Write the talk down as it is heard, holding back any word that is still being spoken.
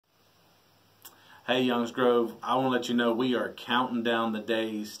Hey Youngs Grove, I want to let you know we are counting down the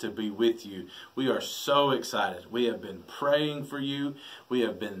days to be with you. We are so excited. We have been praying for you. We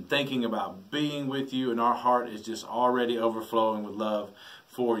have been thinking about being with you, and our heart is just already overflowing with love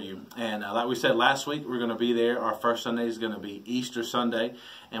for you. And like we said last week, we're going to be there. Our first Sunday is going to be Easter Sunday,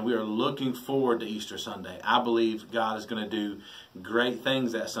 and we are looking forward to Easter Sunday. I believe God is going to do great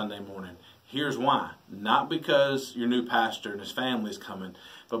things that Sunday morning. Here's why. Not because your new pastor and his family is coming,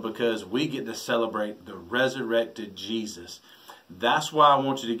 but because we get to celebrate the resurrected Jesus. That's why I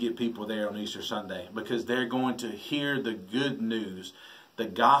want you to get people there on Easter Sunday, because they're going to hear the good news, the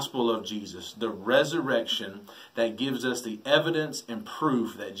gospel of Jesus, the resurrection that gives us the evidence and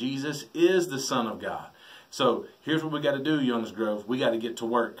proof that Jesus is the Son of God. So here's what we got to do, Youngs Grove. We got to get to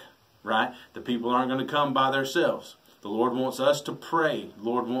work, right? The people aren't going to come by themselves. The Lord wants us to pray. The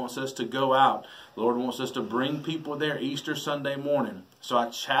Lord wants us to go out. The Lord wants us to bring people there Easter Sunday morning. So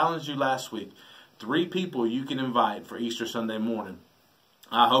I challenged you last week. 3 people you can invite for Easter Sunday morning.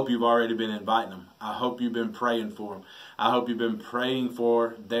 I hope you've already been inviting them. I hope you've been praying for them. I hope you've been praying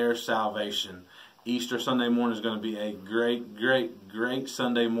for their salvation. Easter Sunday morning is going to be a great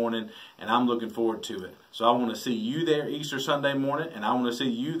Sunday morning, and I'm looking forward to it. So I want to see you there Easter Sunday morning, and I want to see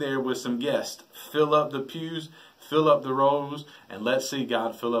you there with some guests. Fill up the pews, fill up the rows, and let's see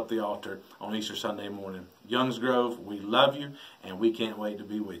God fill up the altar on Easter Sunday morning. Youngs Grove, we love you, and we can't wait to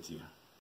be with you.